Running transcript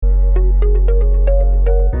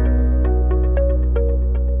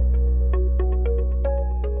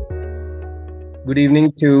Good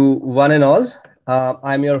evening to one and all.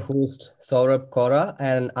 I'm your host, Saurabh Kaura,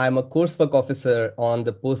 and I'm a coursework officer on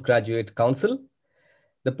the Postgraduate Council.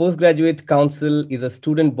 The Postgraduate Council is a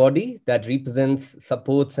student body that represents,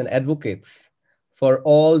 supports, and advocates for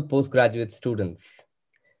all postgraduate students.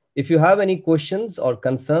 If you have any questions or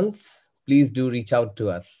concerns, please do reach out to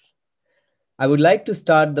us. I would like to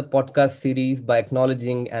start the podcast series by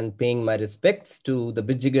acknowledging and paying my respects to the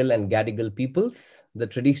Bidjigal and Gadigal peoples, the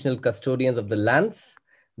traditional custodians of the lands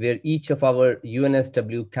where each of our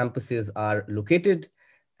UNSW campuses are located,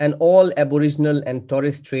 and all Aboriginal and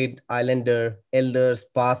Torres Strait Islander elders,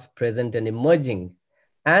 past, present, and emerging,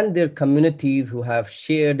 and their communities who have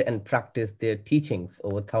shared and practiced their teachings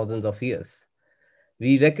over thousands of years.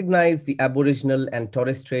 We recognize the Aboriginal and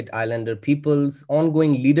Torres Strait Islander people's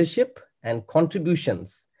ongoing leadership and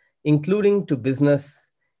contributions, including to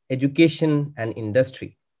business, education, and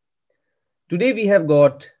industry. Today, we have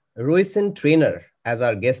got Roisin Trainor as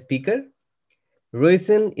our guest speaker.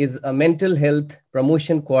 Roisin is a mental health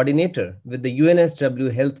promotion coordinator with the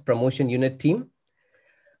UNSW Health Promotion Unit team.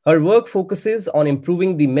 Her work focuses on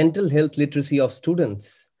improving the mental health literacy of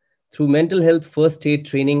students through mental health first aid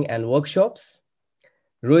training and workshops.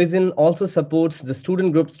 Roisin also supports the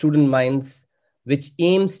student group Student Minds, which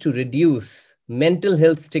aims to reduce mental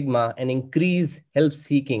health stigma and increase help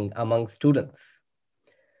seeking among students.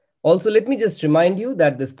 Also, let me just remind you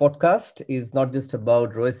that this podcast is not just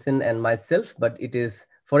about Roisin and myself, but it is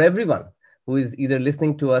for everyone who is either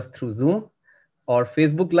listening to us through Zoom or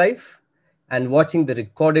Facebook Live and watching the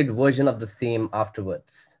recorded version of the same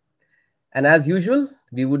afterwards. And as usual,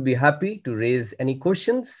 we would be happy to raise any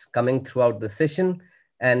questions coming throughout the session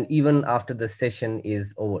and even after the session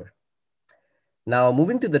is over. Now,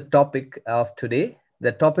 moving to the topic of today,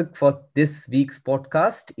 the topic for this week's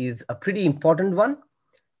podcast is a pretty important one,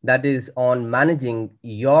 that is on managing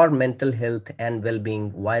your mental health and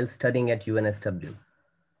well-being while studying at UNSW.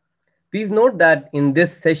 Please note that in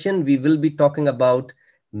this session, we will be talking about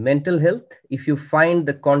mental health. If you find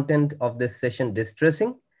the content of this session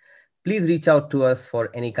distressing, please reach out to us for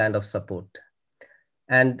any kind of support.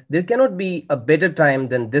 And there cannot be a better time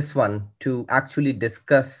than this one to actually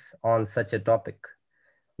discuss on such a topic.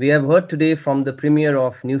 We have heard today from the Premier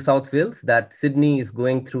of New South Wales that Sydney is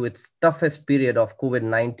going through its toughest period of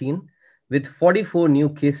COVID-19 with 44 new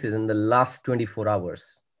cases in the last 24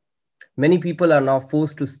 hours. Many people are now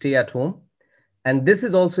forced to stay at home, and this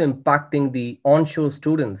is also impacting the onshore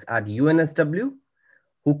students at UNSW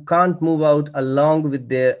who can't move out along with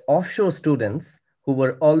their offshore students who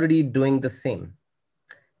were already doing the same.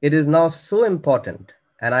 It is now so important,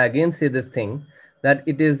 and I again say this thing, that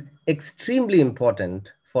it is extremely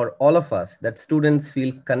important for all of us that students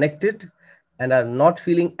feel connected and are not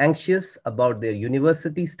feeling anxious about their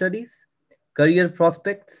university studies, career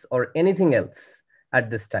prospects, or anything else at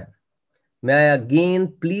this time. May I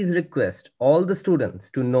again please request all the students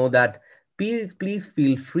to know that please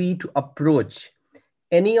feel free to approach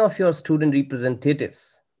any of your student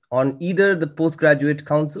representatives on either the Postgraduate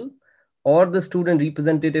Council or the Student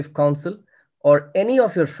Representative Council, or any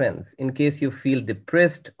of your friends in case you feel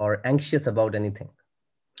depressed or anxious about anything.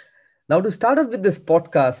 Now, to start off with this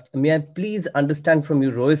podcast, may I please understand from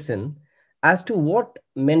you, Roisin, as to what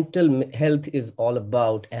mental health is all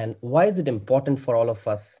about and why is it important for all of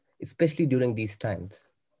us, especially during these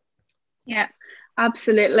times? Yeah,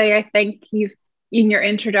 absolutely. I think in your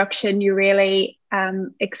introduction, you really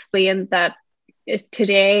explained that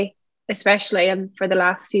today, especially, and for the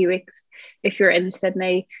last few weeks, if you're in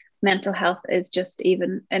Sydney, mental health is just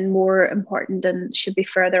even and more important and should be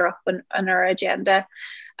further up on our agenda.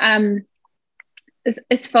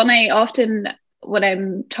 It's funny, often when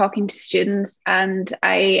I'm talking to students and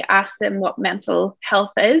I ask them what mental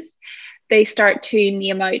health is, they start to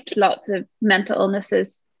name out lots of mental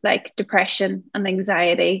illnesses like depression and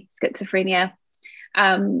anxiety, schizophrenia.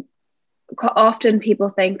 Often people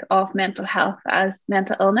think of mental health as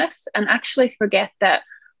mental illness and actually forget that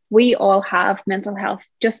we all have mental health,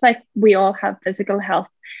 just like we all have physical health.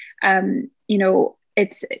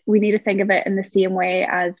 We need to think of it in the same way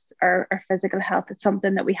as our physical health. It's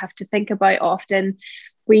something that we have to think about often.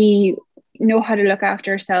 We know how to look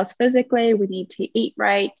after ourselves physically. We need to eat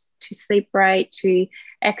right, to sleep right, to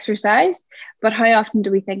exercise. But how often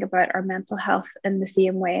do we think about our mental health in the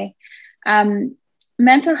same way?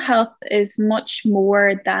 Mental health is much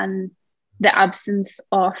more than the absence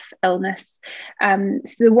of illness. So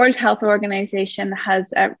the World Health Organization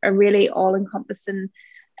has a really all-encompassing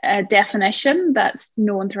definition that's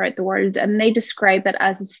known throughout the world, and they describe it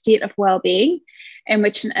as a state of well-being in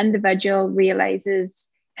which an individual realizes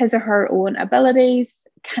his or her own abilities,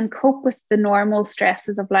 can cope with the normal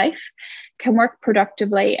stresses of life, can work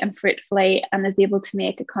productively and fruitfully, and is able to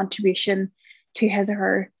make a contribution to his or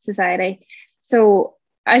her society. So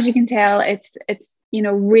as you can tell, it's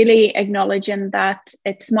really acknowledging that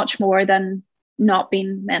it's much more than not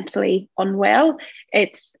being mentally unwell.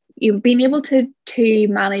 It's you've been able to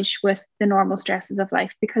manage with the normal stresses of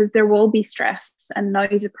life, because there will be stress, and now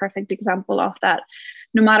is a perfect example of that.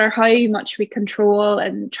 No matter how much we control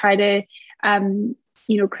and try to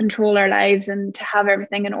control our lives and to have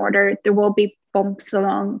everything in order, there will be bumps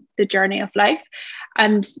along the journey of life,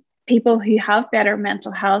 and people who have better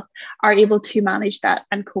mental health are able to manage that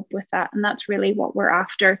and cope with that, and that's really what we're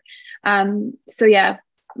after. So yeah,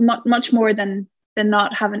 much more than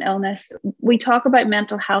not having illness. We talk about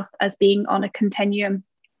mental health as being on a continuum.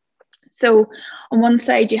 So on one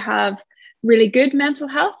side you have really good mental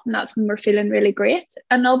health, and that's when we're feeling really great.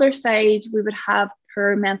 Another side we would have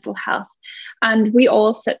poor mental health, and we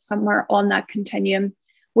all sit somewhere on that continuum.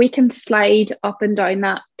 We can slide up and down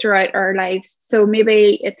that throughout our lives. So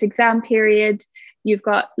maybe it's exam period, you've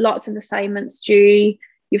got lots of assignments due,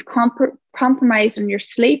 you've compromised on your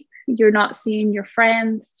sleep, you're not seeing your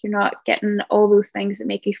friends, you're not getting all those things that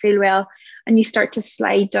make you feel well, and you start to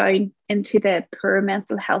slide down into the poor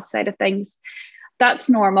mental health side of things. That's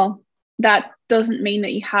normal. That doesn't mean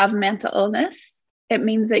that you have mental illness. It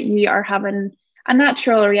means that you are having a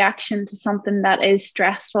natural reaction to something that is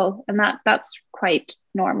stressful, and that's quite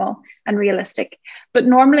normal and realistic. But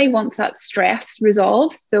normally once that stress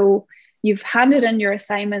resolves, so you've handed in your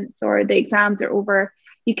assignments or the exams are over,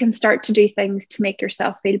 you can start to do things to make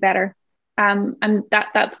yourself feel better. And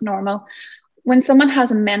that's normal. When someone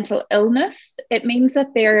has a mental illness, it means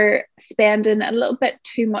that they're spending a little bit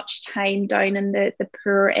too much time down in the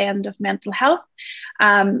poor end of mental health.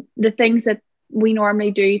 The things that we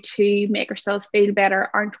normally do to make ourselves feel better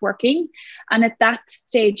aren't working. And at that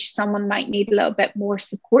stage, someone might need a little bit more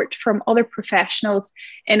support from other professionals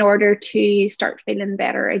in order to start feeling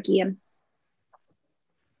better again.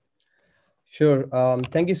 Sure.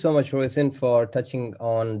 Thank you so much, Roisin, for touching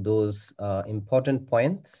on those important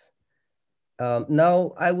points.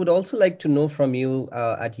 Now, I would also like to know from you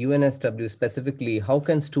at UNSW specifically, how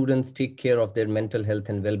can students take care of their mental health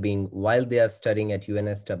and well-being while they are studying at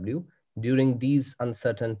UNSW during these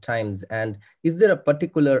uncertain times? And is there a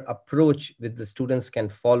particular approach which the students can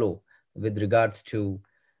follow with regards to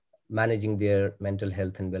managing their mental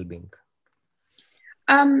health and well-being?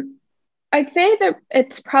 I'd say that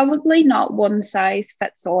it's probably not one size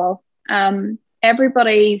fits all.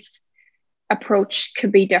 Everybody's approach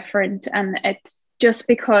could be different, and it's just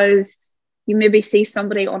because you maybe see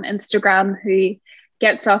somebody on Instagram who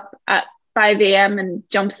gets up at 5 a.m. and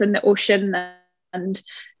jumps in the ocean and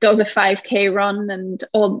does a 5K run and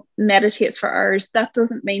all meditates for hours. That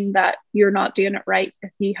doesn't mean that you're not doing it right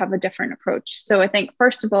if you have a different approach. So I think,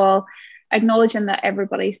 first of all, acknowledging that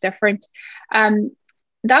everybody's different.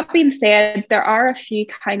 That being said, there are a few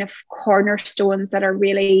kind of cornerstones that are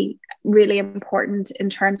really, really important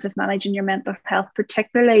in terms of managing your mental health,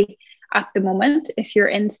 particularly at the moment, if you're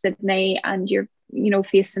in Sydney and you're,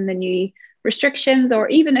 facing the new restrictions, or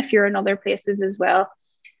even if you're in other places as well.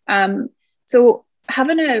 So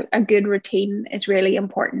having a good routine is really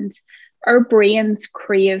important. Our brains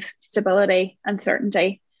crave stability and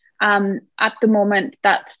certainty. At the moment,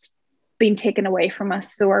 that's been taken away from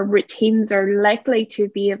us. So our routines are likely to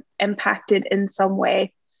be impacted in some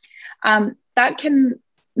way. That can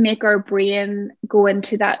make our brain go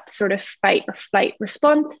into that sort of fight or flight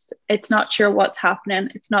response. It's not sure what's happening.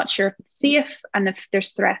 It's not sure if it's safe and if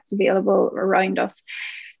there's threats available around us.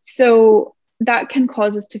 So that can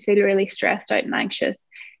cause us to feel really stressed out and anxious.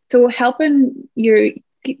 So helping you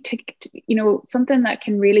something that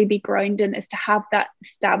can really be grounding is to have that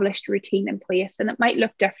established routine in place, and it might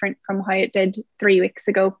look different from how it did 3 weeks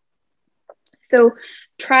ago. So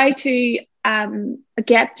try to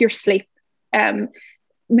get your sleep,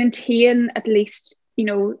 maintain at least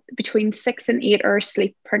between 6 and 8 hours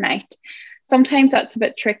sleep per night. Sometimes that's a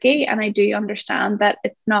bit tricky, and I do understand that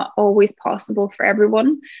it's not always possible for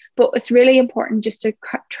everyone, but it's really important just to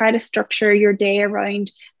try to structure your day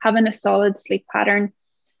around having a solid sleep pattern.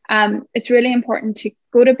 It's really important to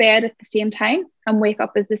go to bed at the same time and wake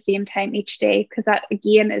up at the same time each day, because that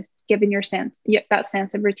again is giving that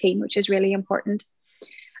sense of routine, which is really important.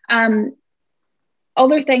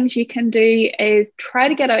 Other things you can do is try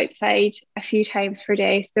to get outside a few times per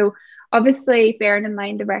day. So obviously bearing in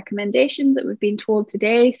mind the recommendations that we've been told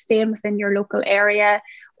today, staying within your local area,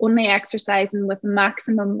 only exercising with a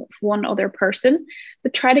maximum of one other person,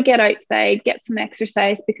 but try to get outside, get some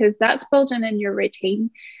exercise, because that's building in your routine.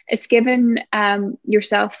 It's giving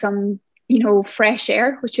yourself some, fresh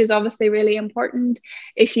air, which is obviously really important.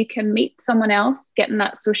 If you can meet someone else, getting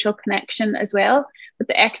that social connection as well. But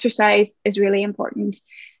the exercise is really important.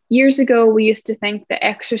 Years ago, we used to think that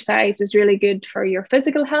exercise was really good for your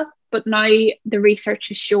physical health, but now the research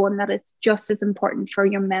has shown that it's just as important for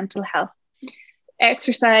your mental health.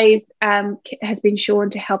 Exercise has been shown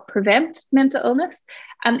to help prevent mental illness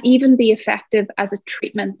and even be effective as a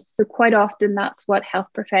treatment. So quite often that's what health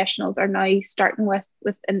professionals are now starting with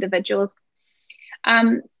individuals.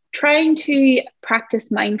 Trying to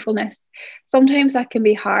practice mindfulness. Sometimes that can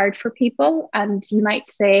be hard for people, and you might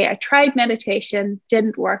say, I tried meditation,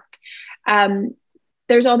 didn't work.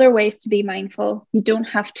 There's other ways to be mindful. You don't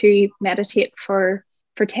have to meditate for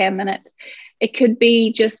 10 minutes. It could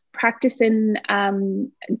be just practicing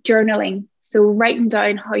journaling. So writing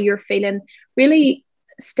down how you're feeling, really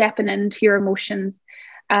stepping into your emotions,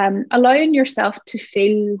 allowing yourself to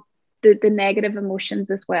feel the negative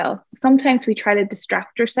emotions as well. Sometimes we try to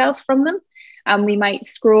distract ourselves from them. We might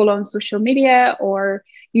scroll on social media or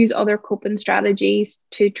use other coping strategies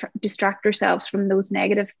to distract ourselves from those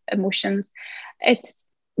negative emotions. It's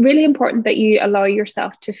really important that you allow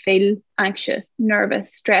yourself to feel anxious,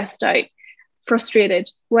 nervous, stressed out, frustrated,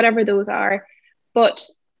 whatever those are, but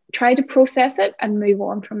try to process it and move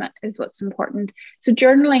on from it is what's important. So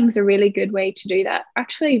journaling is a really good way to do that.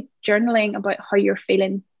 Actually, journaling about how you're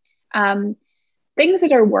feeling. Things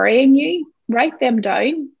that are worrying you, write them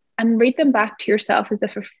down and read them back to yourself as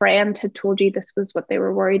if a friend had told you this was what they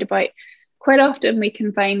were worried about. Quite often we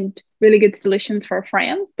can find really good solutions for our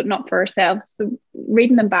friends, but not for ourselves. So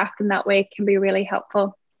reading them back in that way can be really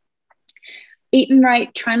helpful. Eating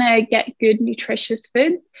right, trying to get good, nutritious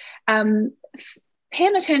foods.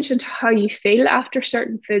 Paying attention to how you feel after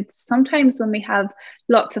certain foods. Sometimes when we have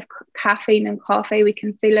lots of caffeine and coffee, we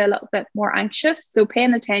can feel a little bit more anxious. So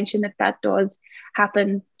paying attention if that does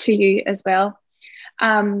happen to you as well.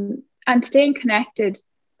 And staying connected,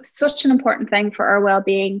 such an important thing for our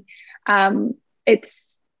well-being.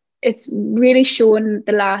 It's really shown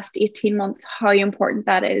the last 18 months how important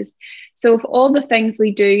that is. So of all the things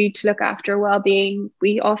we do to look after well-being,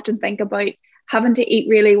 we often think about having to eat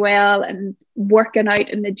really well and working out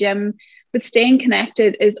in the gym, but staying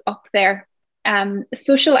connected is up there.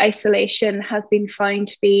 Social isolation has been found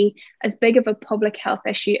to be as big of a public health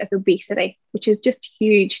issue as obesity, which is just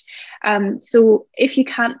huge. So if you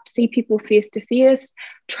can't see people face to face,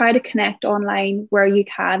 try to connect online where you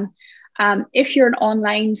can. If you're an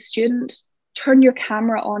online student, turn your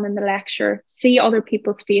camera on in the lecture, see other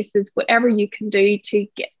people's faces, whatever you can do to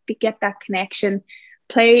get that connection.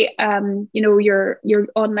 Play your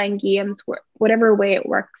online games, whatever way it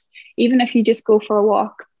works. Even if you just go for a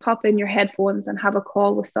walk, pop in your headphones and have a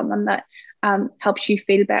call with someone that helps you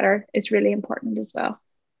feel better is really important as well.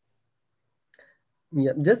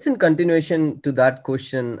 Yeah, just in continuation to that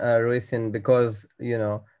question, Roisin, because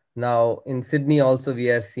now in Sydney also we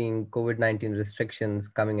are seeing COVID-19 restrictions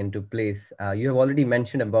coming into place. You have already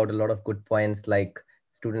mentioned about a lot of good points, like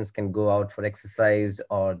students can go out for exercise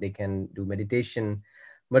or they can do meditation.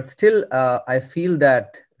 But still, I feel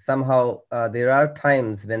that somehow there are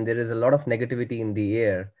times when there is a lot of negativity in the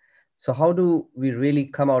air. So how do we really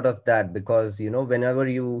come out of that? Because, whenever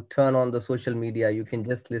you turn on the social media, you can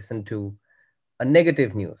just listen to a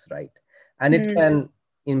negative news, right? And it can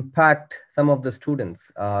impact some of the students,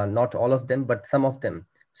 not all of them, but some of them.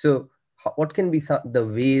 So what can be the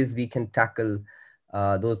ways we can tackle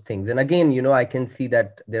those things? And again, I can see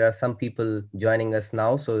that there are some people joining us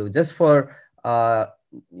now. So just for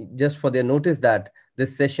their notice that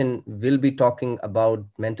this session will be talking about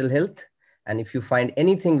mental health. And if you find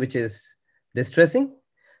anything which is distressing,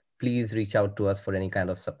 please reach out to us for any kind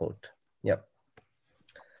of support. Yep.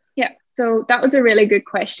 Yeah, so that was a really good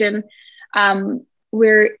question.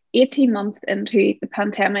 We're 18 months into the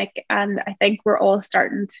pandemic, and I think we're all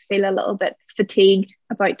starting to feel a little bit fatigued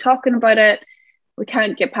about talking about it. We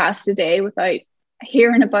can't get past a day without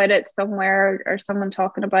hearing about it somewhere or someone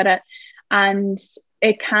talking about it. And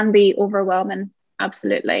it can be overwhelming,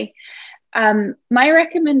 absolutely. My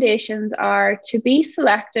recommendations are to be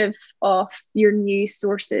selective of your news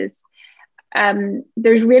sources.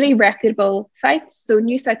 There's really reputable sites. So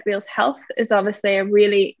New South Wales Health is obviously a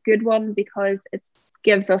really good one because it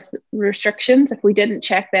gives us restrictions. If we didn't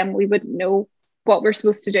check them, we wouldn't know what we're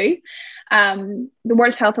supposed to do. The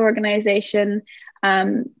World Health Organization,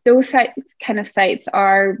 those sites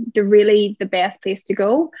are the best place to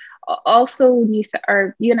go. Also,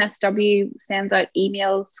 UNSW sends out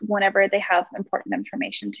emails whenever they have important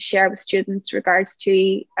information to share with students regards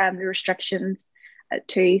to the restrictions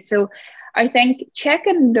too. So I think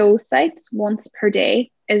checking those sites once per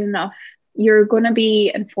day is enough. You're going to be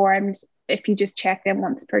informed if you just check them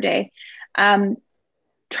once per day.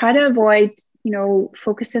 Try to avoid,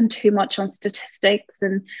 focusing too much on statistics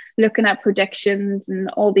and looking at predictions and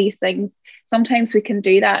all these things. Sometimes we can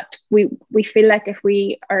do that. We feel like if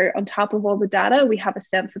we are on top of all the data, we have a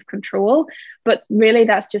sense of control, but really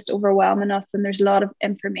that's just overwhelming us. And there's a lot of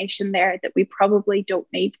information there that we probably don't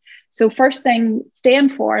need. So first thing, stay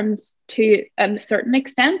informed to a certain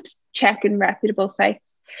extent, check in reputable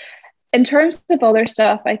sites. In terms of other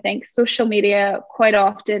stuff, I think social media quite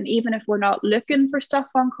often, even if we're not looking for stuff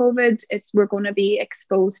on COVID, we're going to be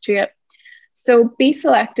exposed to it. So be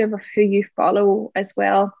selective of who you follow as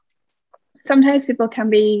well. Sometimes people can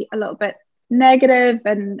be a little bit negative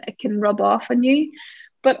and it can rub off on you.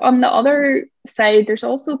 But on the other side, there's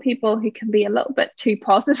also people who can be a little bit too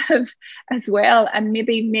positive as well and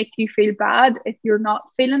maybe make you feel bad if you're not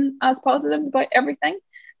feeling as positive about everything.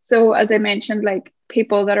 So as I mentioned, like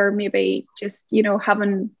people that are maybe just,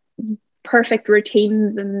 having perfect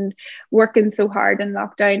routines and working so hard in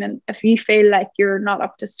lockdown. And if you feel like you're not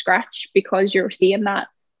up to scratch because you're seeing that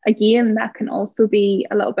again, that can also be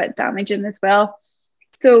a little bit damaging as well.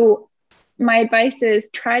 So my advice is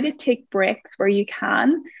try to take breaks where you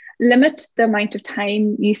can, limit the amount of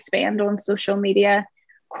time you spend on social media.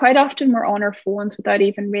 Quite often we're on our phones without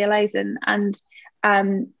even realizing. And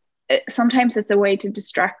sometimes it's a way to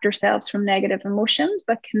distract ourselves from negative emotions,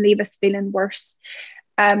 but can leave us feeling worse.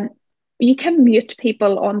 You can mute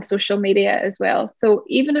people on social media as well. So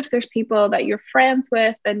even if there's people that you're friends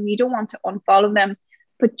with and you don't want to unfollow them,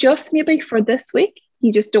 but just maybe for this week,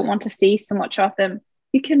 you just don't want to see so much of them,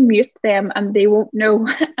 you can mute them and they won't know.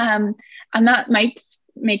 And that might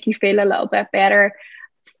make you feel a little bit better.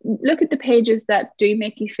 Look at the pages that do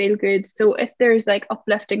make you feel good. So if there's like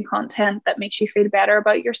uplifting content that makes you feel better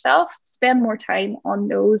about yourself, spend more time on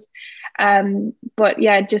those. But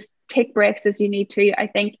yeah, just take breaks as you need to. I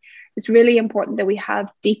think it's really important that we have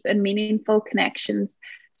deep and meaningful connections.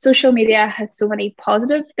 Social media has so many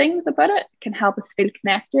positive things about it. It can help us feel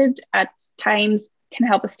connected at times, can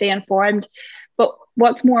help us stay informed. But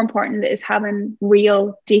what's more important is having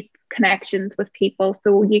real, deep connections with people.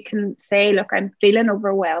 So you can say, look, I'm feeling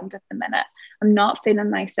overwhelmed at the minute. I'm not feeling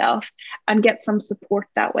myself, and get some support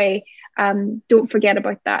that way. Don't forget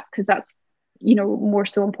about that, because that's, more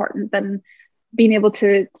so important than being able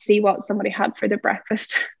to see what somebody had for their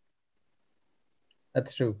breakfast.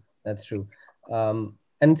 That's true. That's true.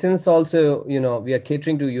 And since also, we are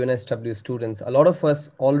catering to UNSW students, a lot of us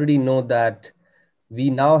already know that we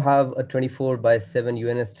now have a 24/7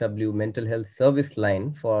 UNSW mental health service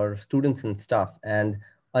line for students and staff, and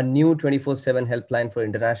a new 24/7 helpline for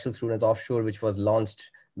international students offshore, which was launched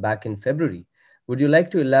back in February. Would you like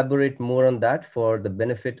to elaborate more on that for the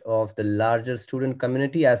benefit of the larger student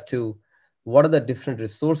community as to what are the different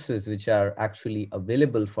resources which are actually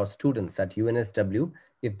available for students at UNSW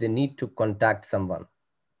if they need to contact someone?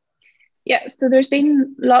 Yeah, so there's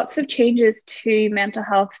been lots of changes to mental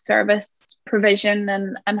health service provision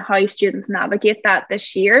and how students navigate that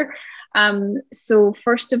this year. So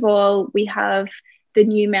first of all, we have the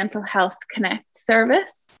new Mental Health Connect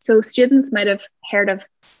service. So students might have heard of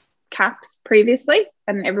CAPS previously,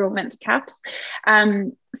 and everyone went to CAPS.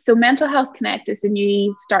 So Mental Health Connect is a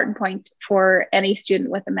new starting point for any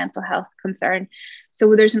student with a mental health concern.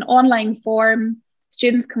 So there's an online form.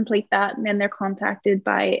 Students complete that, and then they're contacted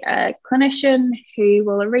by a clinician who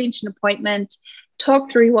will arrange an appointment, talk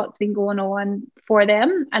through what's been going on for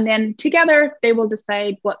them, and then together they will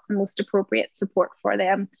decide what's the most appropriate support for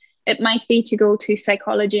them. It might be to go to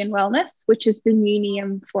psychology and wellness, which is the new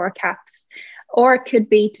name for CAPS, or it could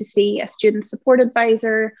be to see a student support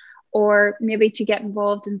advisor, or maybe to get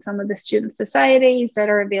involved in some of the student societies that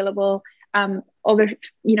are available,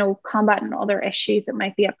 combating other issues that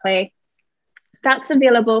might be at play. That's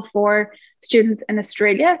available for students in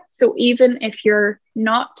Australia. So even if you're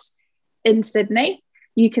not in Sydney,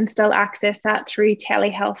 you can still access that through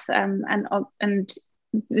telehealth and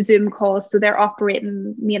Zoom calls. So they're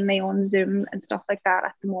operating mainly on Zoom and stuff like that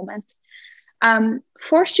at the moment.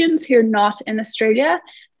 For students who are not in Australia,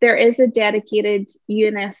 there is a dedicated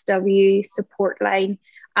UNSW support line.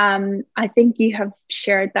 I think you have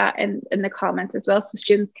shared that in the comments as well, so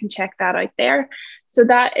students can check that out there. So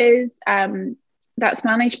that is that's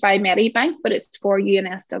managed by Medibank, but it's for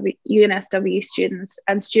UNSW students,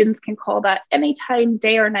 and students can call that anytime,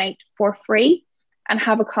 day or night, for free, and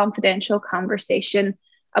have a confidential conversation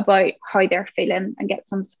about how they're feeling and get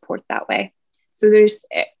some support that way. So there's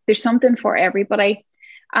something for everybody.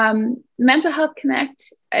 Mental Health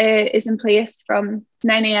Connect is in place from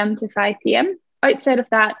 9 a.m. to 5 p.m. Outside of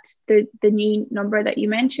that, the new number that you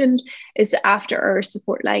mentioned is the after hours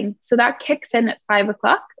support line. So that kicks in at 5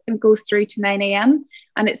 o'clock and goes through to 9 a.m.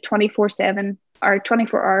 and it's 24/7 or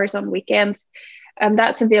 24 hours on weekends. And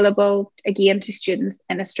that's available again to students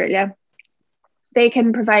in Australia. They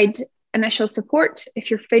can provide initial support if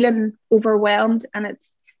you're feeling overwhelmed and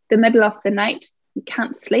it's the middle of the night, you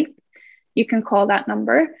can't sleep. You can call that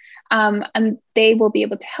number, and they will be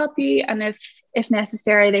able to help you. And if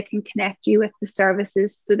necessary, they can connect you with the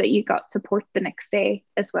services so that you got support the next day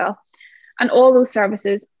as well. And all those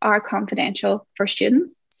services are confidential for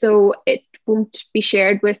students, so it won't be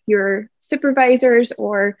shared with your supervisors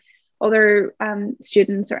or other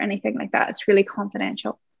students or anything like that. It's really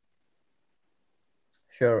confidential.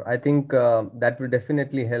 Sure. I think that will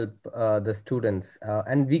definitely help the students.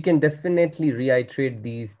 And we can definitely reiterate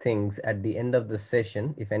these things at the end of the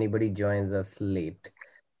session if anybody joins us late.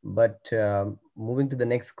 But moving to the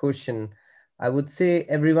next question, I would say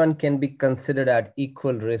everyone can be considered at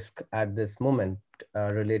equal risk at this moment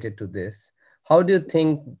related to this. How do you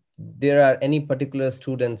think there are any particular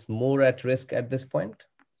students more at risk at this point?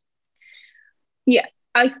 Yeah,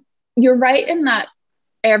 you're right in that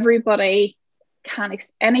anybody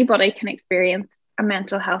can experience a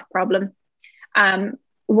mental health problem. 1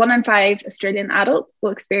 in 5 Australian adults will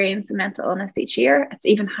experience a mental illness each year. It's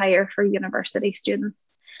even higher for university students.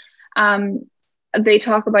 They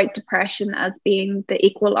talk about depression as being the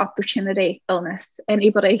equal opportunity illness.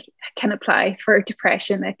 Anybody can apply for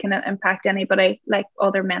depression. It can impact anybody, like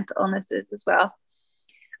other mental illnesses as well.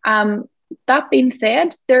 That being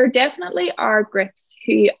said, there definitely are groups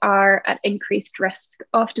who are at increased risk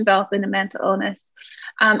of developing a mental illness.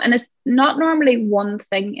 And it's not normally one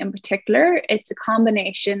thing in particular, it's a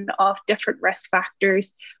combination of different risk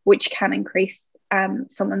factors which can increase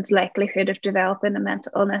someone's likelihood of developing a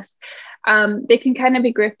mental illness. They can kind of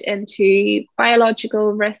be grouped into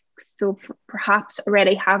biological risks, so perhaps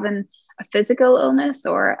already having a physical illness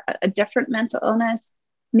or a different mental illness,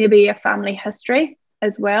 maybe a family history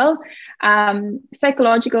as well.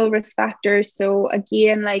 Psychological risk factors, so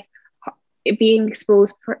again, like being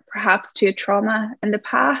exposed perhaps to a trauma in the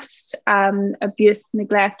past, abuse,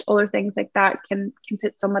 neglect, other things like that can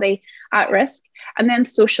put somebody at risk. And then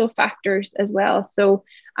social factors as well, so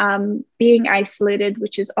being isolated,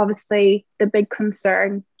 which is obviously the big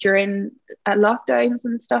concern during lockdowns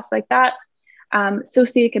and stuff like that.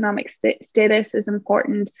 Socioeconomic status is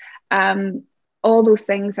important. All those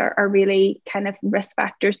things are really kind of risk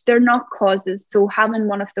factors. They're not causes. So having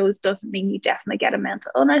one of those doesn't mean you definitely get a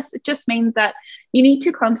mental illness. It just means that you need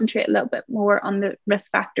to concentrate a little bit more on the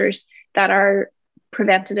risk factors that are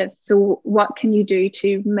preventative. So what can you do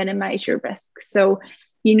to minimize your risk? So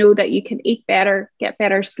you know that you can eat better, get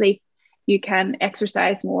better sleep, you can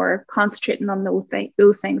exercise more. Concentrating on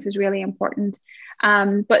those things is really important.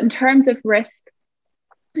 But in terms of risk,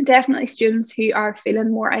 definitely students who are feeling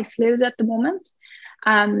more isolated at the moment,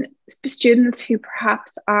 students who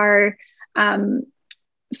perhaps are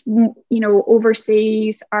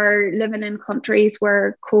overseas, are living in countries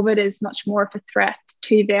where COVID is much more of a threat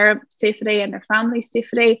to their safety and their family's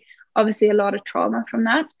safety. Obviously a lot of trauma from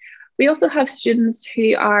that. We also have students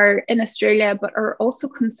who are in Australia but are also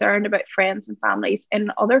concerned about friends and families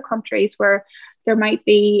in other countries where there might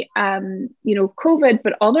be, COVID,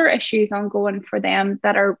 but other issues ongoing for them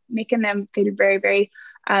that are making them feel very, very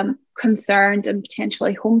concerned and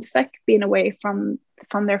potentially homesick, being away from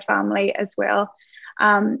their family as well.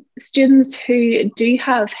 Students who do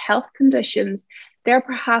have health conditions, they're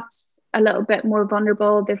perhaps a little bit more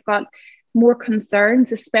vulnerable. They've got more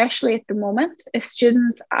concerns, especially at the moment. If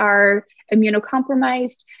students are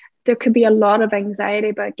immunocompromised, there could be a lot of anxiety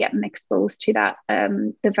about getting exposed to that,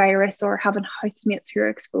 the virus, or having housemates who are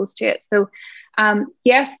exposed to it. So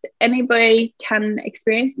yes, anybody can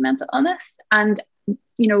experience mental illness, and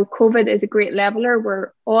COVID is a great leveler.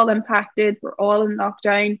 We're all impacted, we're all in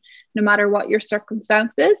lockdown, no matter what your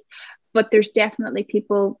circumstances, but there's definitely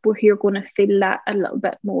people who are going to feel that a little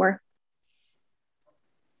bit more.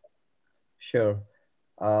 Sure.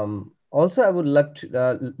 Also, I would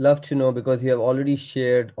love to know, because you have already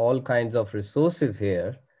shared all kinds of resources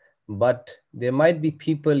here, but there might be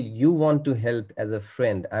people you want to help as a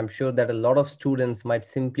friend. I'm sure that a lot of students might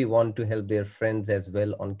simply want to help their friends as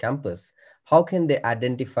well on campus. How can they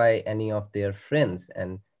identify any of their friends?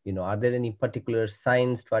 And, are there any particular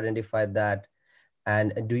signs to identify that?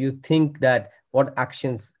 And do you think that what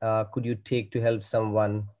actions could you take to help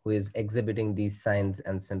someone who is exhibiting these signs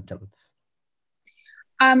and symptoms?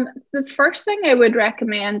 So the first thing I would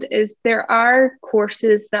recommend is there are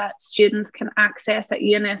courses that students can access at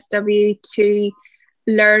UNSW to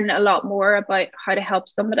learn a lot more about how to help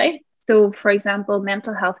somebody. So, for example,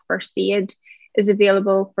 mental health first aid is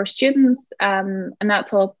available for students, and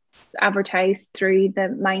that's all advertised through the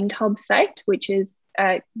Mind Hub site, which is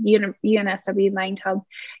UNSW Mind Hub.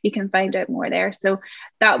 You can find out more there. So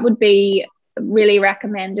that would be really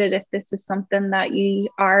recommended if this is something that you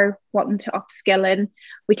are wanting to upskill in.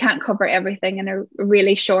 We can't cover everything in a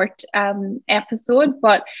really short episode,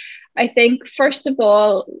 but I think first of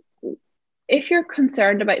all, if you're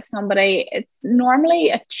concerned about somebody, it's normally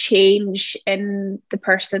a change in the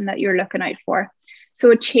person that you're looking out for.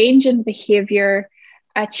 So a change in behavior,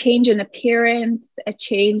 a change in appearance, a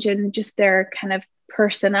change in just their kind of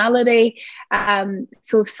personality.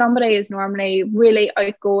 So if somebody is normally really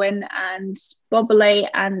outgoing and bubbly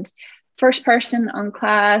and first person on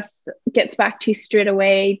class, gets back to you straight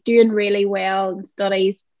away, doing really well in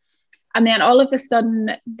studies, and then all of a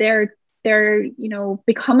sudden they're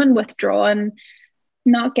becoming withdrawn,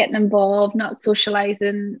 not getting involved, not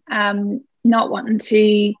socializing, not wanting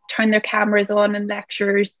to turn their cameras on in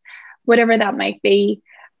lectures, whatever that might be,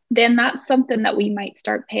 then that's something that we might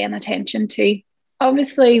start paying attention to.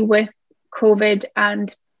 Obviously, with COVID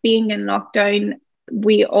and being in lockdown,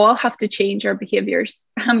 we all have to change our behaviors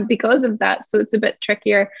because of that. So it's a bit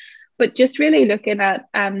trickier, but just really looking at,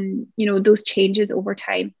 those changes over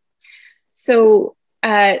time. So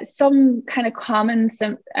some kind of common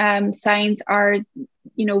signs are,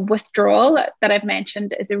 withdrawal that I've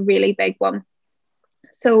mentioned is a really big one.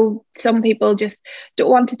 So some people just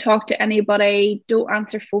don't want to talk to anybody, don't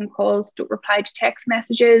answer phone calls, don't reply to text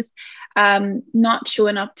messages, not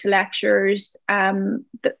showing up to lectures.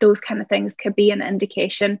 Those kind of things could be an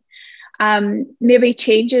indication. Maybe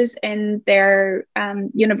changes in their,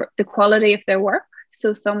 the quality of their work.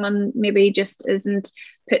 So someone maybe just isn't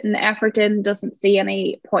putting the effort in, doesn't see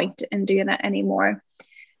any point in doing it anymore.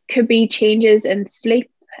 Could be changes in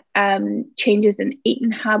sleep, changes in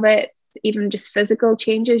eating habits, even just physical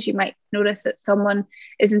changes. You might notice that someone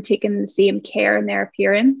isn't taking the same care in their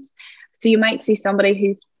appearance. So you might see somebody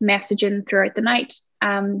who's messaging throughout the night.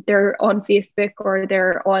 They're on Facebook or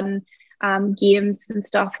they're on games and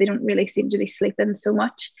stuff. They don't really seem to be sleeping so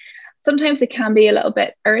much. Sometimes it can be a little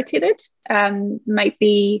bit irritated. Might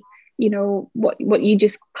be, what you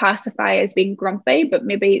just classify as being grumpy, but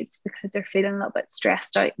maybe it's because they're feeling a little bit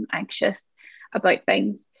stressed out and anxious about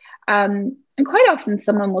things. And quite often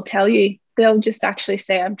someone will tell you, they'll just actually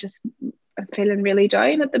say, I'm feeling really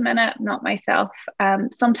down at the minute, not myself.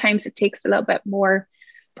 Sometimes it takes a little bit more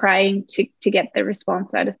prying to get the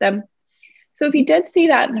response out of them. So if you did see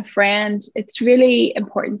that in a friend, it's really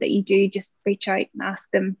important that you do just reach out and ask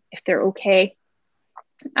them if they're okay.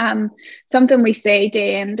 Something we say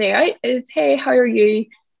day in, day out is, hey, how are you?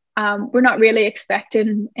 We're not really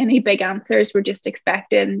expecting any big answers. We're just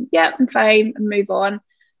expecting, yeah, I'm fine, and move on.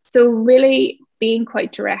 So really being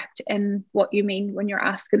quite direct in what you mean when you're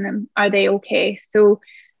asking them, are they okay? So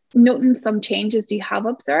noting some changes you have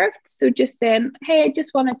observed. So just saying, hey, I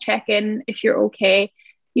just want to check in if you're okay.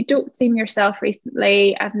 You don't seem yourself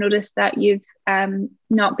recently. I've noticed that you've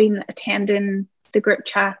not been attending the group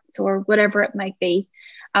chats or whatever it might be.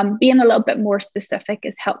 Being a little bit more specific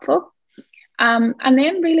is helpful. And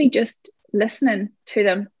then really just listening to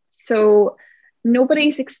them. So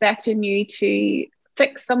nobody's expecting you to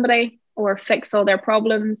fix somebody or fix all their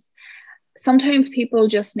problems. Sometimes people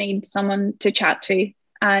just need someone to chat to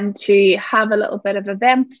and to have a little bit of a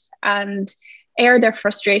vent and air their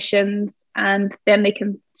frustrations, and then they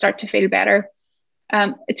can start to feel better.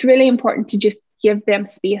 It's really important to just give them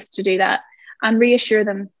space to do that and reassure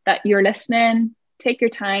them that you're listening. Take your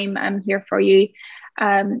time, I'm here for you.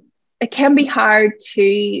 It can be hard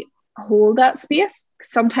to hold that space.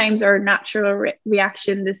 Sometimes our natural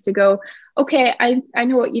reaction is to go, okay, I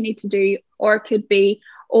know what you need to do. Or it could be,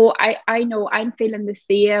 oh, I know I'm feeling the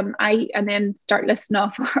same. And then start listing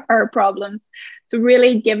off our problems. So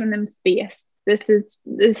really giving them space. This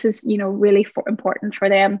is really important for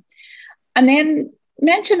them. And then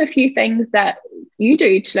mention a few things that you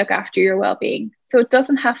do to look after your well-being. So it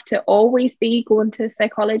doesn't have to always be going to a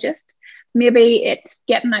psychologist. Maybe it's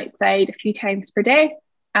getting outside a few times per day,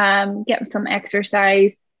 getting some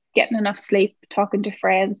exercise, getting enough sleep, talking to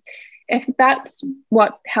friends. If that's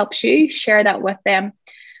what helps you, share that with them.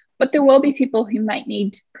 But there will be people who might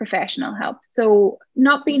need professional help. So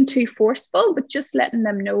not being too forceful, but just letting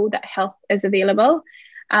them know that help is available.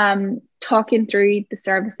 Talking through the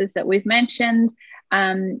services that we've mentioned,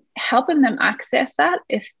 helping them access that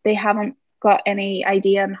if they haven't got any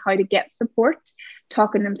idea on how to get support,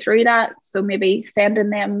 talking them through that. So maybe sending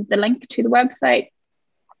them the link to the website,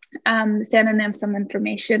 sending them some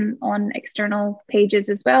information on external pages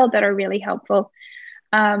as well that are really helpful.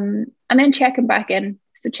 And then checking back in.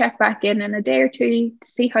 So check back in a day or two to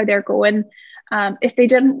see how they're going. If they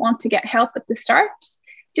didn't want to get help at the start,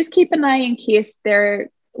 just keep an eye in case their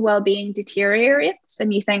well-being deteriorates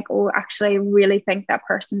and you think, oh, actually, I really think that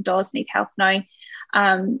person does need help now.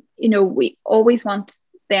 We always want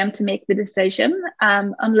them to make the decision,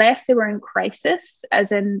 unless they were in crisis,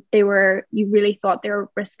 as in you really thought they were at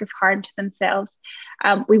risk of harm to themselves.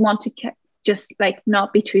 We want to just like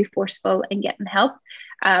not be too forceful in getting help,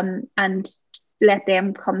 and let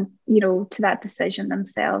them come, to that decision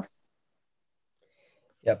themselves.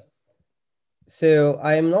 Yep. So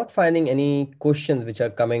I am not finding any questions which are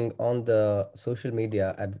coming on the social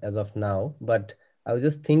media as of now, but I was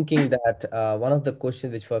just thinking that one of the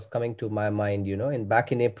questions which was coming to my mind,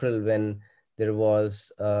 back in April when there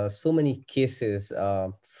was so many cases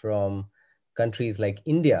from countries like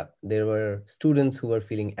India, there were students who were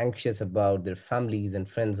feeling anxious about their families and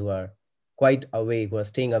friends who are quite away, who are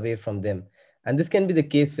staying away from them. And this can be the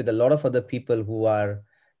case with a lot of other people who are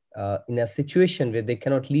in a situation where they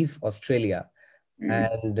cannot leave Australia,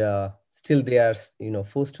 and still they are,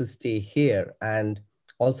 forced to stay here and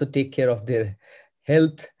also take care of their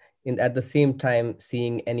health at the same time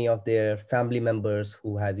seeing any of their family members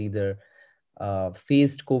who has either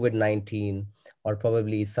faced COVID-19 or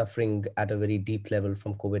probably suffering at a very deep level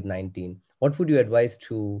from COVID-19. What would you advise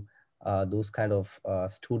to those kind of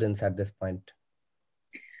students at this point?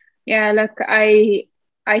 Yeah, look, I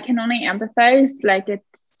can only empathize. Like, it's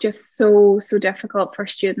just so difficult for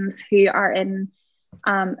students who are in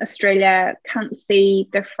Australia, can't see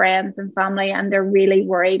their friends and family, and they're really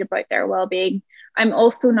worried about their well-being. I'm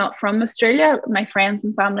also not from Australia. My friends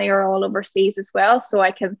and family are all overseas as well, so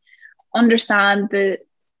I can understand at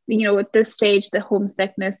this stage the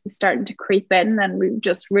homesickness is starting to creep in, and we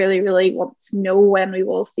just really want to know when we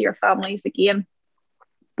will see our families again.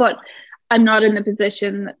 But I'm not in the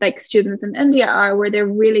position like students in India are, where they're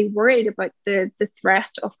really worried about the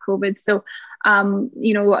threat of COVID. So,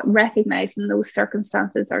 recognizing those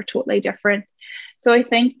circumstances are totally different. So I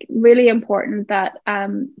think really important that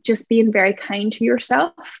just being very kind to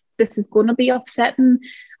yourself. This is going to be upsetting,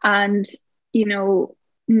 and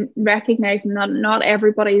recognizing that not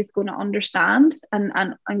everybody is going to understand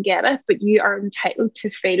and get it, but you are entitled to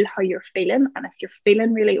feel how you're feeling. And if you're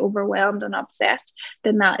feeling really overwhelmed and upset,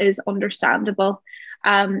 then that is understandable.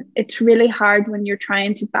 It's really hard when you're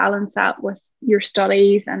trying to balance that with your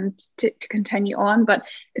studies and to continue on, but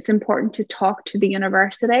it's important to talk to the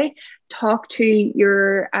university, talk to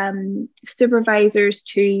your supervisors,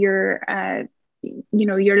 to your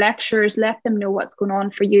lecturers, let them know what's going on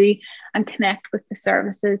for you and connect with the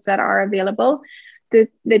services that are available.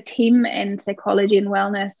 The team in psychology and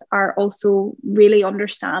wellness are also really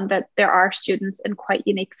understand that there are students in quite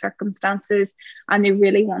unique circumstances, and they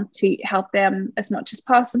really want to help them as much as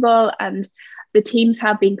possible. And the teams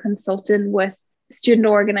have been consulting with student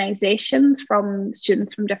organizations from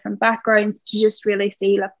students from different backgrounds to just really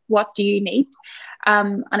see, like, what do you need?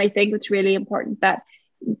 And I think it's really important that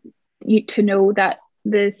you to know that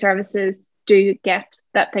the services do get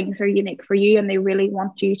that things are unique for you, and they really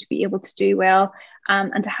want you to be able to do well,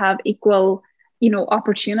 and to have equal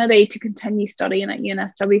opportunity to continue studying at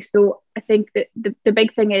UNSW. So I think that the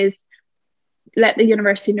big thing is let the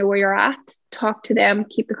university know where you're at, talk to them,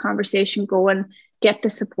 keep the conversation going, get the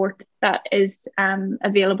support that is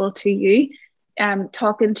available to you.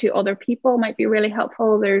 Talking to other people might be really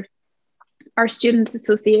helpful. There are students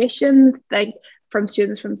associations, like from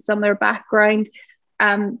students from similar background,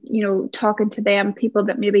 talking to them, people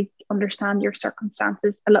that maybe understand your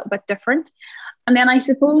circumstances a little bit different. And then I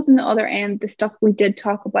suppose on the other end, the stuff we did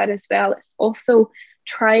talk about as well is also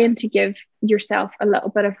trying to give yourself a little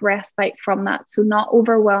bit of respite from that. So not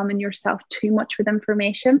overwhelming yourself too much with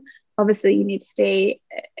information. Obviously, you need to stay,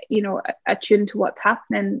 attuned to what's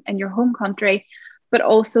happening in your home country, but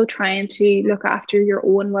also trying to look after your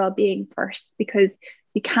own well-being first, because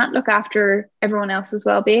you can't look after everyone else's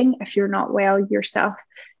well-being if you're not well yourself.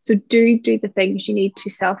 So do the things you need to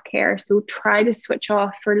self-care. So try to switch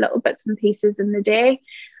off for little bits and pieces in the day.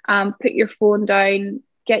 Put your phone down,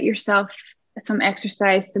 get yourself some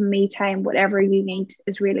exercise, some me time, whatever you need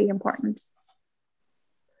is really important.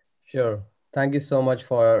 Sure. Thank you so much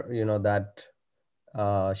for, that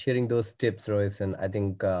sharing those tips, Roisin. I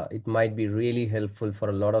think it might be really helpful for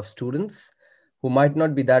a lot of students who might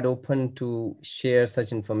not be that open to share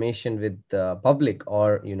such information with the public,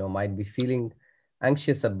 or might be feeling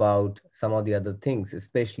anxious about some of the other things,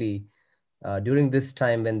 especially during this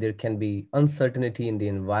time when there can be uncertainty in the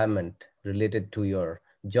environment related to your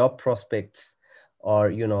job prospects, or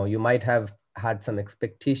you might have had some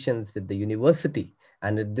expectations with the university,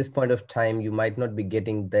 and at this point of time you might not be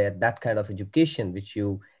getting that kind of education which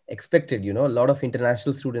you expected. A lot of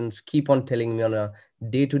international students keep on telling me on a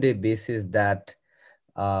day-to-day basis that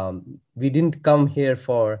we didn't come here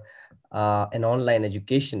for an online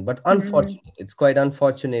education. But unfortunate, it's quite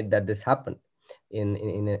unfortunate that this happened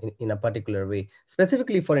in a particular way,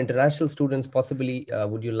 specifically for international students. Possibly,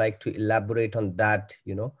 would you like to elaborate on that,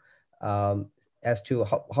 um, as to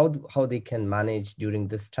how they can manage during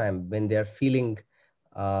this time when they are feeling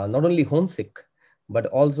not only homesick, but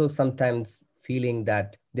also sometimes feeling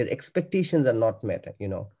that their expectations are not met,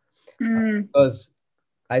 because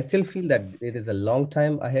I still feel that it is a long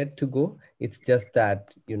time ahead to go. It's just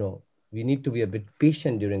that, we need to be a bit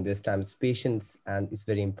patient during this time. It's patience, and it's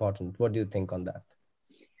very important. What do you think on that?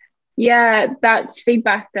 Yeah, that's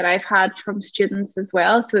feedback that I've had from students as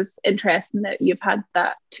well. So it's interesting that you've had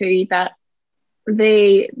that too, that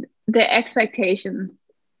the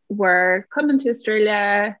expectations were coming to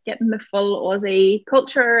Australia, getting the full Aussie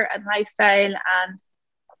culture and lifestyle,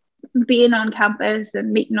 and being on campus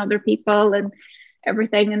and meeting other people and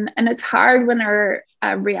everything. And it's hard when our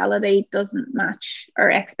reality doesn't match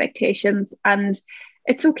our expectations. And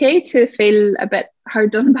it's okay to feel a bit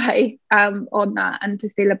hard done by on that, and to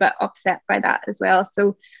feel a bit upset by that as well.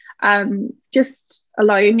 So just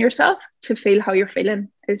allowing yourself to feel how you're feeling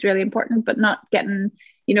is really important, but not getting,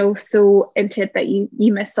 so into it that you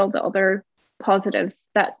miss all the other positives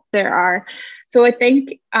that there are. So I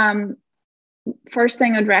think first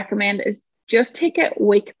thing I'd recommend is just take it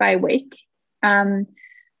week by week.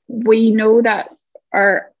 We know that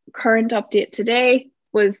our current update today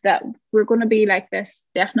was that we're going to be like this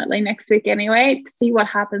definitely next week anyway. See what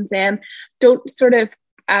happens then. Don't sort of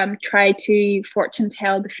try to fortune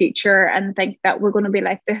tell the future and think that we're going to be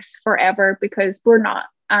like this forever, because we're not.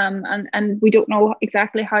 And we don't know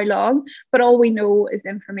exactly how long, but all we know is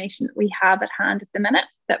information that we have at hand at the minute,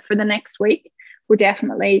 that for the next week, we're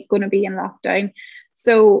definitely going to be in lockdown.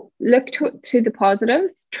 So look to the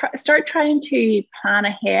positives. Start trying to plan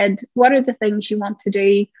ahead. What are the things you want to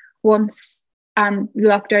do once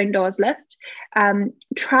lockdown does lift?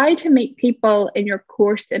 Try to meet people in your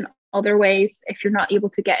course in other ways if you're not able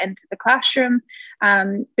to get into the classroom.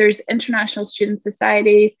 There's international student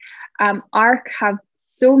societies. ARC have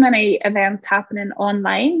so many events happening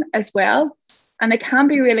online as well, and it can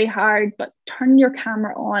be really hard, but turn your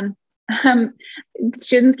camera on.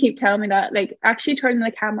 Students keep telling me that, like, actually turning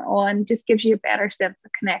the camera on just gives you a better sense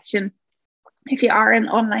of connection if you are in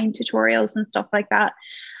online tutorials and stuff like that.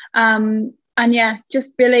 And yeah,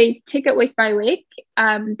 just really take it week by week.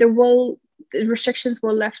 The restrictions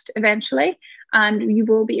will lift eventually, and you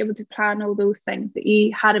will be able to plan all those things that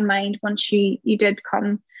you had in mind once you did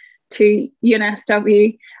come to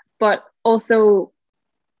UNSW, but also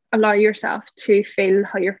allow yourself to feel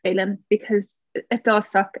how you're feeling, because it does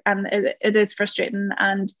suck and it is frustrating.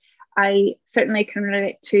 And I certainly can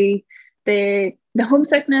relate to the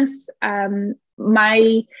homesickness.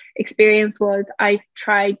 My experience was I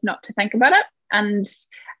tried not to think about it, and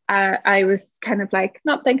I was kind of like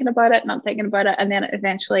not thinking about it, and then it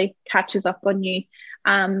eventually catches up on you.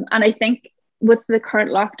 And I think with the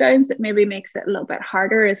current lockdowns, it maybe makes it a little bit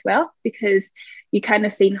harder as well, because you kind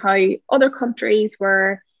of seen how other countries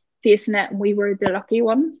were facing it, and we were the lucky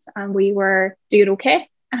ones, and we were doing okay,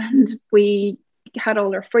 and we had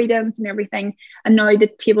all our freedoms and everything. And now the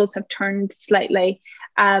tables have turned slightly,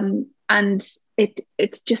 and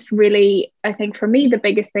it's just really, I think for me, the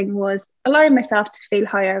biggest thing was allowing myself to feel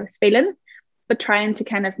how I was feeling, but trying to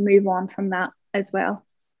kind of move on from that as well.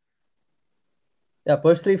 Yeah,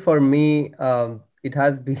 personally for me, it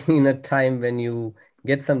has been a time when you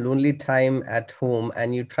get some lonely time at home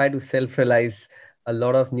and you try to self-realize a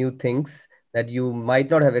lot of new things that you might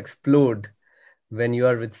not have explored when you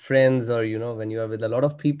are with friends, or when you are with a lot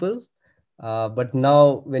of people. But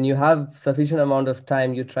now when you have sufficient amount of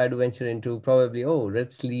time, you try to venture into probably, oh,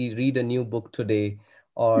 let's read a new book today,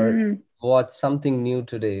 or watch something new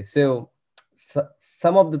today. So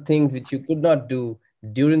some of the things which you could not do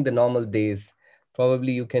during the normal days,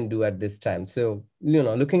 probably you can do at this time. So,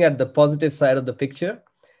 looking at the positive side of the picture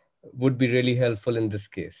would be really helpful in this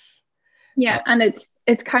case. Yeah, and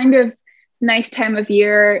it's kind of nice time of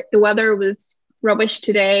year. The weather was rubbish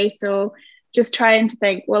today, so just trying to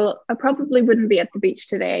think, well, I probably wouldn't be at the beach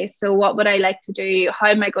today, so what would I like to do? How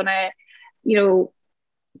am I gonna,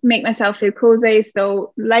 make myself feel cozy?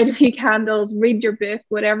 So light a few candles, read your book,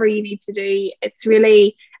 whatever you need to do. It's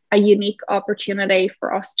really a unique opportunity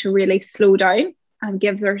for us to really slow down and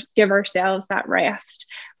give ourselves that rest.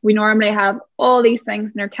 We normally have all these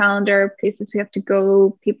things in our calendar, places we have to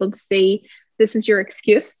go, people to see. This is your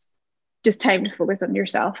excuse. Just time to focus on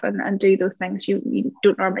yourself and do those things you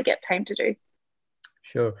don't normally get time to do.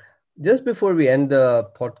 Sure. Just before we end the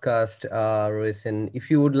podcast, Roisin, if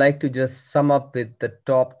you would like to just sum up with the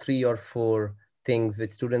top 3 or 4 things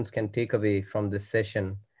which students can take away from this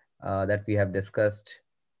session that we have discussed,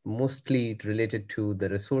 mostly related to the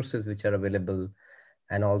resources which are available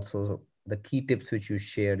and also the key tips which you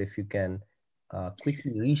shared, if you can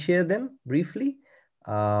quickly reshare them briefly,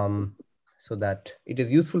 so that it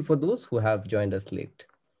is useful for those who have joined us late.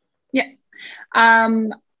 Yeah.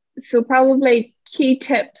 So probably key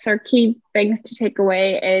tips or key things to take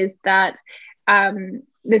away is that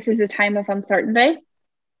this is a time of uncertainty.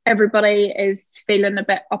 Everybody is feeling a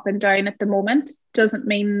bit up and down at the moment. Doesn't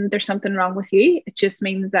mean there's something wrong with you. It just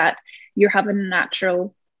means that you're having a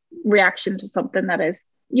natural reaction to something that is,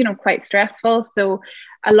 quite stressful. So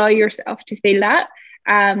allow yourself to feel that.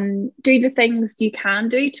 Do the things you can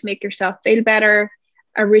do to make yourself feel better.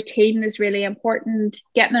 A routine is really important.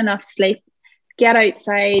 Getting enough sleep. Get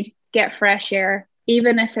outside, get fresh air.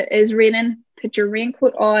 Even if it is raining, put your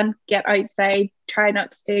raincoat on, get outside. Try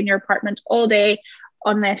not to stay in your apartment all day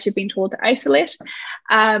unless you've been told to isolate.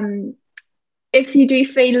 If you do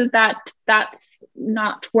feel that that's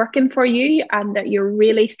not working for you and that you're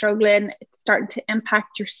really struggling, it's starting to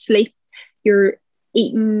impact your sleep, your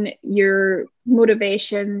eating, your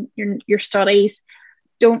motivation, your studies,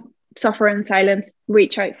 don't suffer in silence.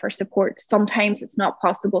 Reach out for support. Sometimes it's not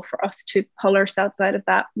possible for us to pull ourselves out of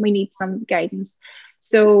that. We need some guidance.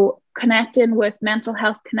 So connecting with Mental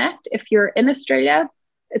Health Connect. If you're in Australia,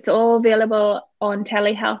 it's all available on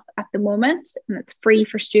telehealth at the moment, and it's free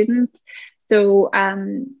for students. So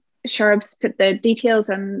Sharab's put the details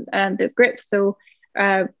and the groups. So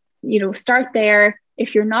start there.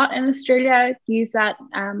 If you're not in Australia, use that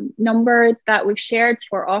number that we've shared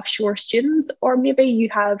for offshore students, or maybe you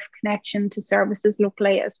have connection to services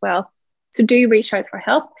locally as well. So do reach out for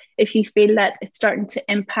help if you feel that it's starting to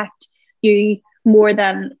impact you more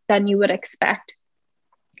than you would expect.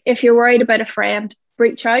 If you're worried about a friend,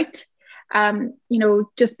 reach out.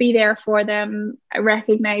 Just be there for them,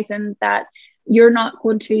 recognizing that you're not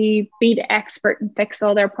going to be the expert and fix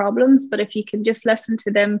all their problems, but if you can just listen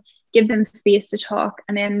to them, give them space to talk,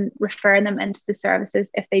 and then refer them into the services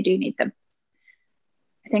if they do need them.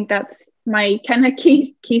 I think that's my kind of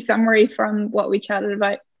key summary from what we chatted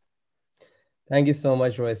about. Thank you so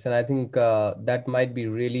much, Roisin. I think that might be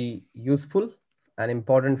really useful and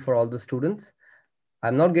important for all the students.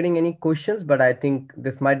 I'm not getting any questions, but I think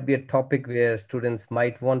this might be a topic where students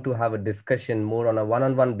might want to have a discussion more on a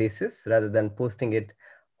one-on-one basis rather than posting it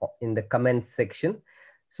in the comments section.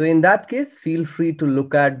 So in that case, feel free to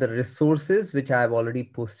look at the resources which I have already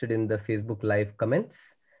posted in the Facebook Live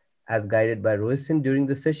comments as guided by Roisin during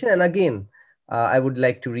the session. And again, I would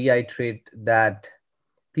like to reiterate that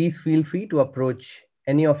please feel free to approach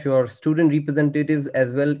any of your student representatives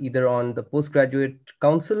as well, either on the postgraduate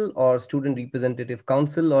council or student representative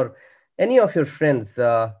council, or any of your friends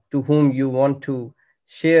to whom you want to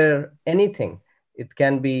share anything. It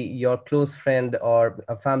can be your close friend or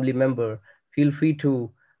a family member. Feel free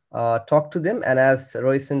to talk to them. And as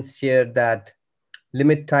Roisin shared, that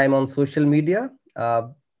limit time on social media,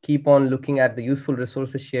 keep on looking at the useful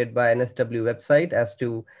resources shared by UNSW website as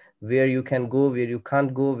to where you can go, where you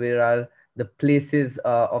can't go, where are the places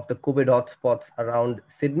of the COVID hotspots around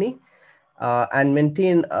Sydney, and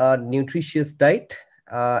maintain a nutritious diet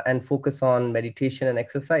and focus on meditation and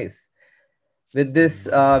exercise. With this,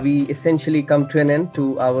 we essentially come to an end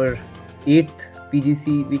to our 8th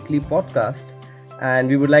PGC Weekly Podcast. And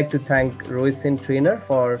we would like to thank Roisin Trainor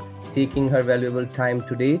for taking her valuable time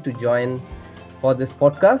today to join for this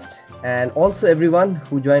podcast. And also everyone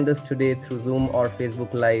who joined us today through Zoom or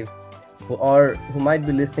Facebook Live, who might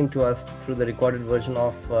be listening to us through the recorded version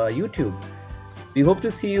of YouTube. We hope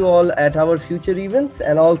to see you all at our future events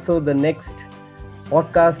and also the next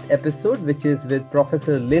podcast episode, which is with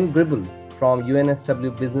Professor Lynn Gribble from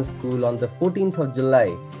UNSW Business School on the 14th of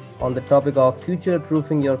July on the topic of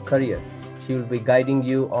future-proofing your career. She will be guiding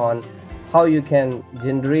you on how you can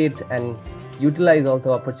generate and utilize all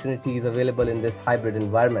the opportunities available in this hybrid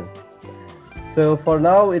environment. So for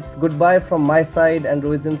now, it's goodbye from my side and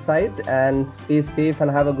Roisin's side, and stay safe and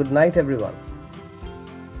have a good night, everyone.